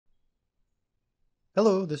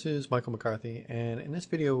Hello, this is Michael McCarthy, and in this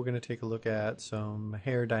video we're going to take a look at some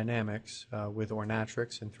hair dynamics with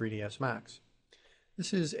Ornatrix and 3ds Max.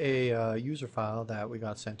 This is a user file that we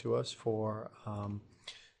got sent to us for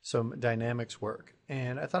some dynamics work,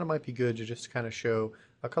 and I thought it might be good to just kind of show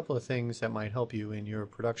a couple of things that might help you in your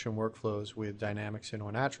production workflows with dynamics in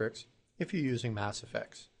Ornatrix if you're using Mass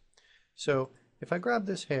Effects. So if I grab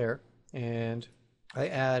this hair and I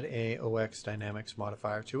add a OX dynamics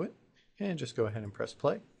modifier to it, and just go ahead and press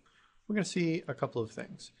play, we're going to see a couple of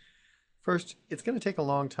things. First, it's going to take a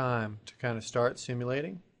long time to kind of start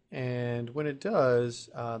simulating, and when it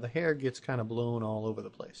does, the hair gets kind of blown all over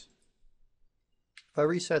the place. If I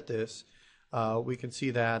reset this, we can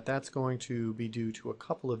see that that's going to be due to a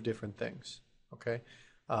couple of different things. Okay,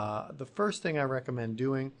 the first thing I recommend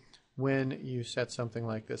doing when you set something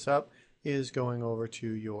like this up is going over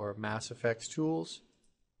to your Mass Effects tools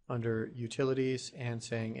under Utilities and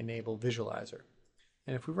saying Enable Visualizer.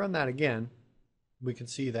 And if we run that again, we can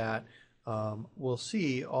see that we'll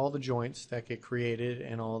see all the joints that get created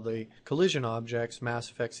and all the collision objects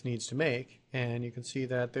Mass Effects needs to make. And you can see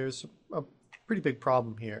that there's a pretty big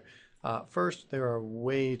problem here. First, there are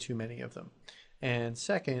way too many of them. And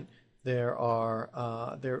second, they're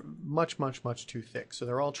much too thick. So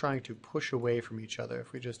they're all trying to push away from each other.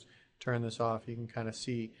 If we just turn this off, you can kind of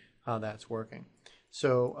see how that's working.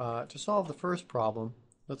 So to solve the first problem,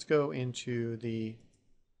 let's go into the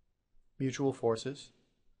mutual forces,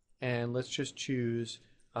 and let's just choose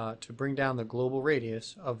to bring down the global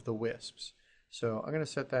radius of the wisps. So I'm going to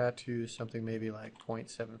set that to something maybe like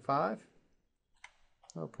 0.75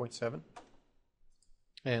 or 0.7,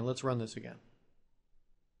 and let's run this again.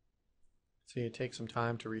 See, it takes some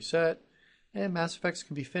time to reset, and Mass Effects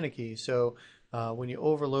can be finicky, so when you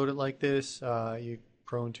overload it like this, you're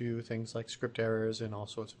prone to things like script errors and all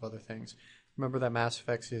sorts of other things. Remember that Mass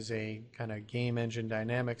Effects is a kind of game engine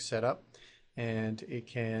dynamics setup, and it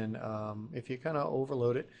can, if you kind of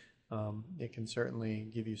overload it, it can certainly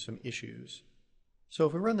give you some issues. So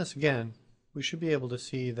if we run this again, we should be able to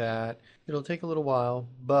see that it'll take a little while,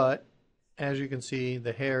 but as you can see,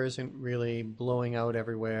 the hair isn't really blowing out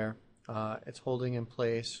everywhere. It's holding in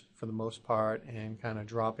place for the most part and kind of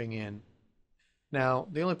dropping in. Now,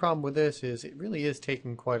 the only problem with this is it really is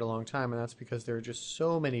taking quite a long time, and that's because there are just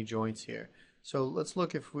so many joints here. So let's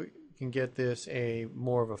look if we can get this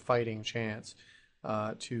more of a fighting chance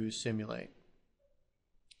to simulate.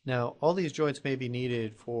 Now, all these joints may be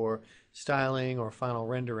needed for styling or final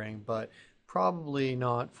rendering, but probably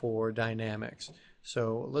not for dynamics.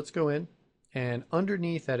 So let's go in, and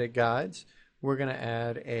underneath Edit Guides, we're going to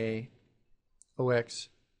add a OX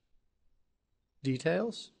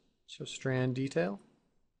Details. So Strand Detail,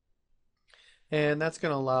 and that's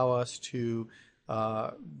going to allow us to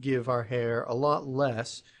give our hair a lot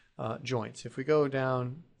less joints. If we go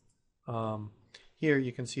down here,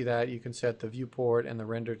 you can see that you can set the viewport and the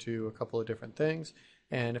render to a couple of different things.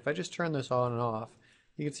 And if I just turn this on and off,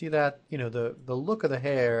 you can see that the look of the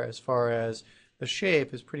hair as far as the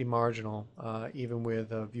shape is pretty marginal, even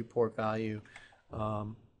with a viewport value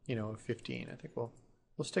of 15. I think we'll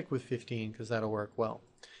stick with 15 because that'll work well.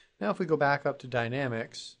 Now if we go back up to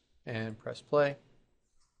Dynamics and press play,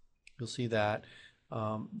 you'll see that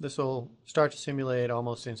this will start to simulate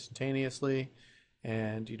almost instantaneously,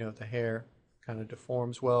 and the hair kind of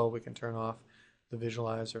deforms well. We can turn off the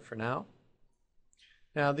visualizer for now.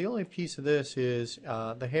 Now the only piece of this is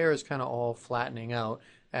the hair is kind of all flattening out,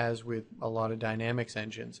 as with a lot of dynamics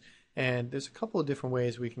engines, and there's a couple of different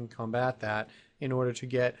ways we can combat that in order to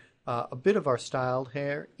get a bit of our styled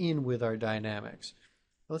hair in with our dynamics.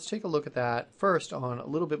 Let's take a look at that first on a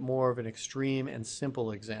little bit more of an extreme and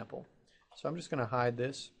simple example. So I'm just going to hide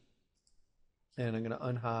this, and I'm going to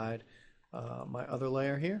unhide my other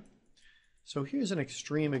layer here. So here's an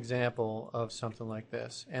extreme example of something like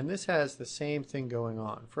this, and this has the same thing going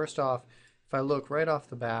on. First off, if I look right off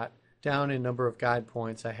the bat, down in number of guide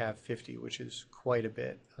points, I have 50, which is quite a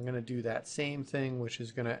bit. I'm going to do that same thing, which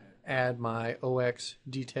is going to add my OX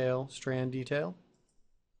detail, strand detail.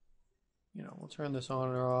 We'll turn this on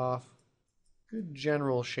or off. Good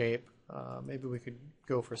general shape. Maybe we could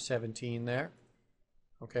go for 17 there.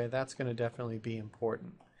 Okay, that's going to definitely be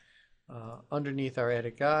important. Underneath our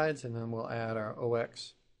edit guides, and then we'll add our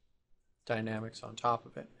OX dynamics on top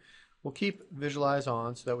of it. We'll keep visualize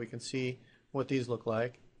on so that we can see what these look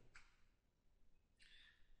like.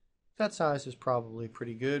 That size is probably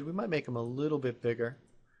pretty good. We might make them a little bit bigger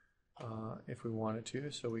if we wanted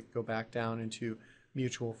to. So we can go back down into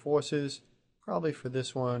mutual forces. Probably for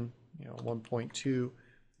this one, 1.2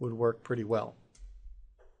 would work pretty well.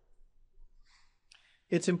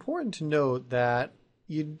 It's important to note that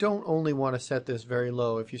you don't only want to set this very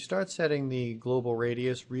low. If you start setting the global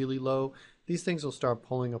radius really low, these things will start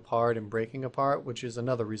pulling apart and breaking apart, which is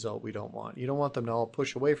another result we don't want. You don't want them to all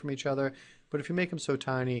push away from each other, but if you make them so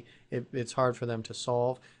tiny, it's hard for them to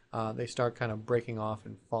solve. They start kind of breaking off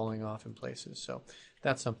and falling off in places. So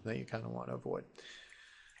that's something that you kind of want to avoid.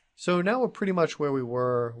 So now we're pretty much where we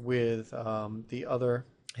were with the other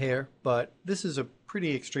hair, but this is a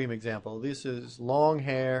pretty extreme example. This is long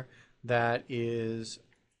hair that is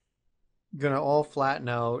going to all flatten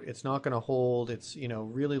out. It's not going to hold. It's, you know,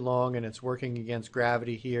 really long, and it's working against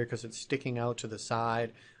gravity here because it's sticking out to the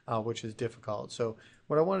side, which is difficult. So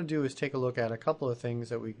what I want to do is take a look at a couple of things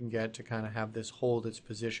that we can get to kind of have this hold its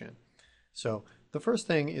position. So the first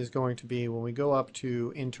thing is going to be when we go up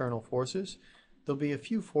to internal forces, there'll be a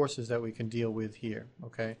few forces that we can deal with here,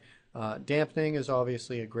 okay? Dampening is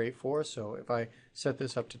obviously a great force, so if I set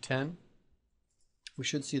this up to 10, we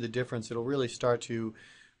should see the difference. It'll really start to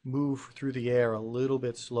move through the air a little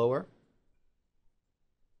bit slower.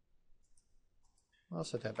 I'll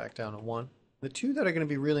set that back down to 1. The two that are going to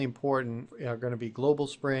be really important are going to be global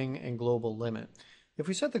spring and global limit. If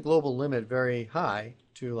we set the global limit very high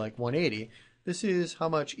to like 180, this is how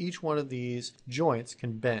much each one of these joints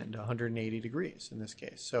can bend, 180 degrees in this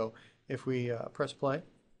case. So if we press play,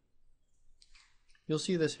 you'll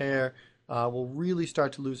see this hair will really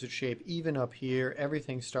start to lose its shape even up here.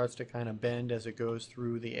 Everything starts to kind of bend as it goes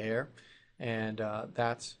through the air, and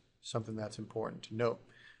that's something that's important to note.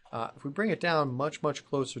 If we bring it down much, much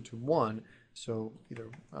closer to 1, so either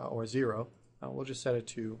or 0, we'll just set it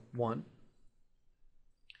to 1.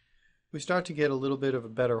 We start to get a little bit of a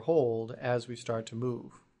better hold as we start to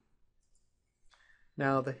move.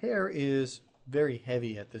 Now the hair is very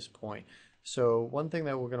heavy at this point, so one thing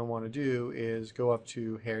that we're going to want to do is go up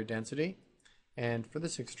to hair density, and for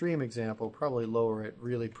this extreme example, probably lower it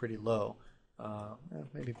really pretty low.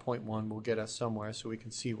 Maybe 0.1 will get us somewhere so we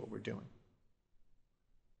can see what we're doing.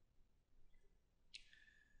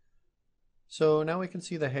 So now we can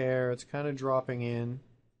see the hair, it's kind of dropping in.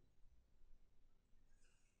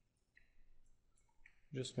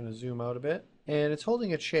 I'm just going to zoom out a bit, and it's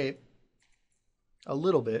holding its shape a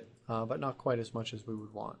little bit, but not quite as much as we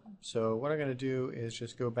would want. So what I'm going to do is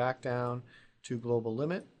just go back down to global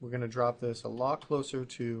limit. We're going to drop this a lot closer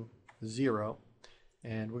to 0,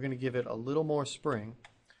 and we're going to give it a little more spring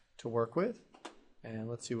to work with, and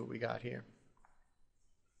let's see what we got here.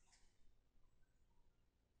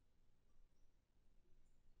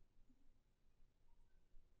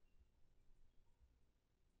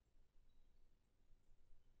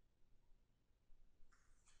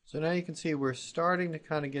 So now you can see we're starting to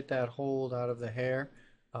kind of get that hold out of the hair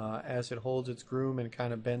as it holds its groom and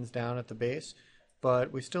kind of bends down at the base,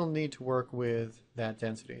 but we still need to work with that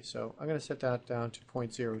density. So I'm going to set that down to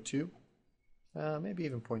 0.02, maybe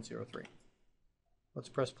even 0.03. Let's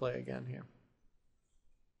press play again here.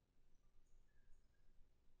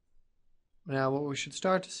 Now what we should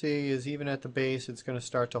start to see is even at the base it's going to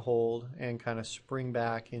start to hold and kind of spring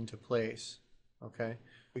back into place. Okay,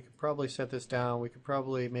 we could probably set this down. We could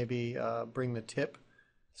probably maybe bring the tip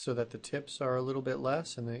so that the tips are a little bit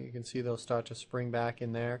less, and then you can see they'll start to spring back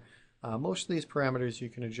in there. Most of these parameters you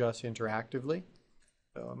can adjust interactively.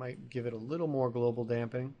 So I might give it a little more global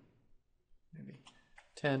dampening, maybe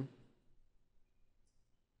 10.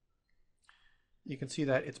 You can see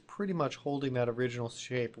that it's pretty much holding that original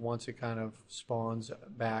shape once it kind of spawns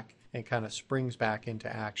back and kind of springs back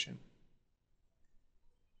into action.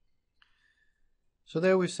 So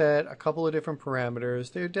there we set a couple of different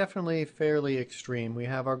parameters. They're definitely fairly extreme. We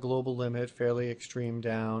have our global limit fairly extreme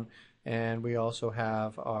down, and we also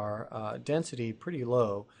have our density pretty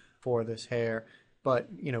low for this hair. But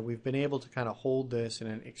you know, we've been able to kind of hold this in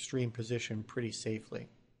an extreme position pretty safely.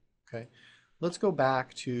 Okay, let's go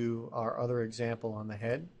back to our other example on the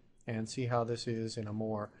head and see how this is in a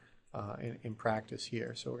more in practice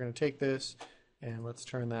here. So we're going to take this and let's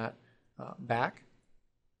turn that back,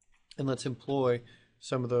 and let's employ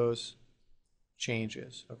some of those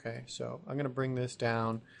changes. Okay, so I'm going to bring this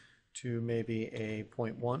down to maybe a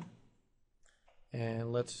 0.1,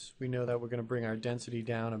 and we know that we're going to bring our density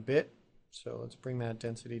down a bit, so let's bring that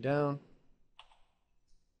density down.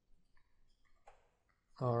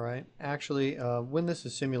 Alright, actually when this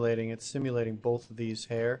is simulating, it's simulating both of these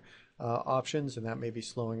hair options, and that may be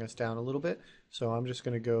slowing us down a little bit, so I'm just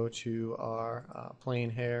going to go to our plain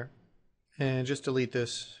hair and just delete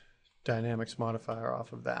this dynamics modifier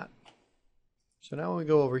off of that. So now when we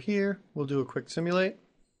go over here, we'll do a quick simulate,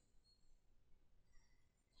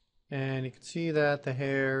 and you can see that the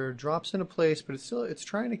hair drops into place, but it's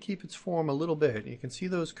trying to keep its form a little bit. You can see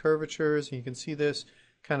those curvatures, and you can see this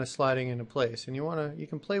kind of sliding into place. And you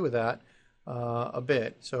can play with that a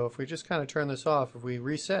bit. So if we just kind of turn this off, if we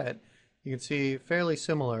reset, you can see fairly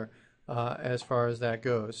similar as far as that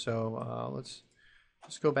goes. So let's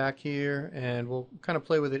just go back here and we'll kind of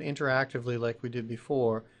play with it interactively like we did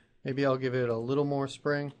before. Maybe I'll give it a little more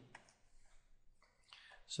spring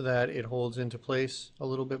so that it holds into place a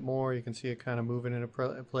little bit more. You can see it kind of moving into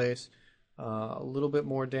place. A little bit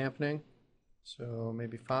more dampening, so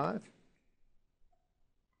maybe 5,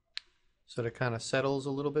 so that it kind of settles a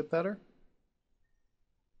little bit better.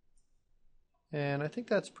 And I think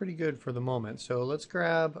that's pretty good for the moment. So let's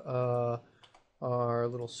grab our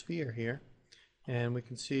little sphere here, and we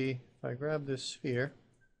can see if I grab this sphere,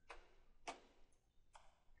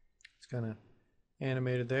 it's kind of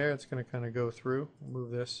animated there. It's going to kind of go through. Move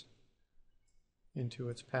this into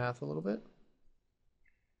its path a little bit.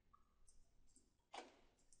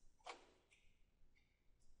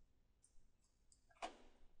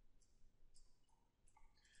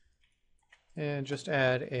 And just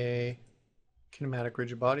add a kinematic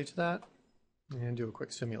rigid body to that and do a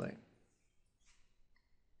quick simulate.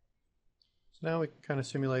 So now we can kind of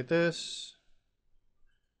simulate this.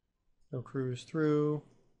 Go cruise through,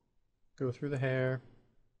 go through the hair.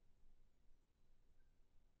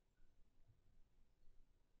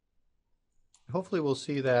 Hopefully we'll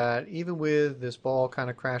see that even with this ball kind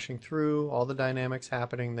of crashing through, all the dynamics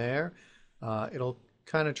happening there, it'll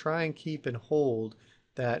kind of try and keep and hold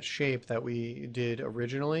that shape that we did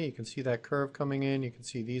originally. You can see that curve coming in, you can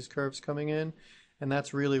see these curves coming in, and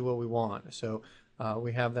that's really what we want. So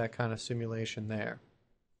we have that kind of simulation there.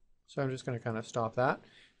 So I'm just going to kind of stop that,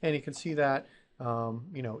 and you can see that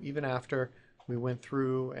you know, even after we went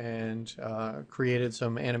through and created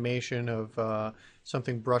some animation of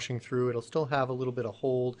something brushing through, it'll still have a little bit of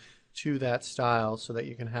hold to that style so that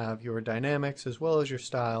you can have your dynamics as well as your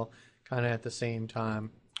style kind of at the same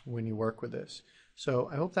time when you work with this. So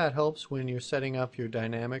I hope that helps when you're setting up your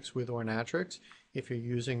dynamics with Ornatrix if you're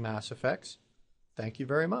using Mass Effects. Thank you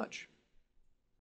very much.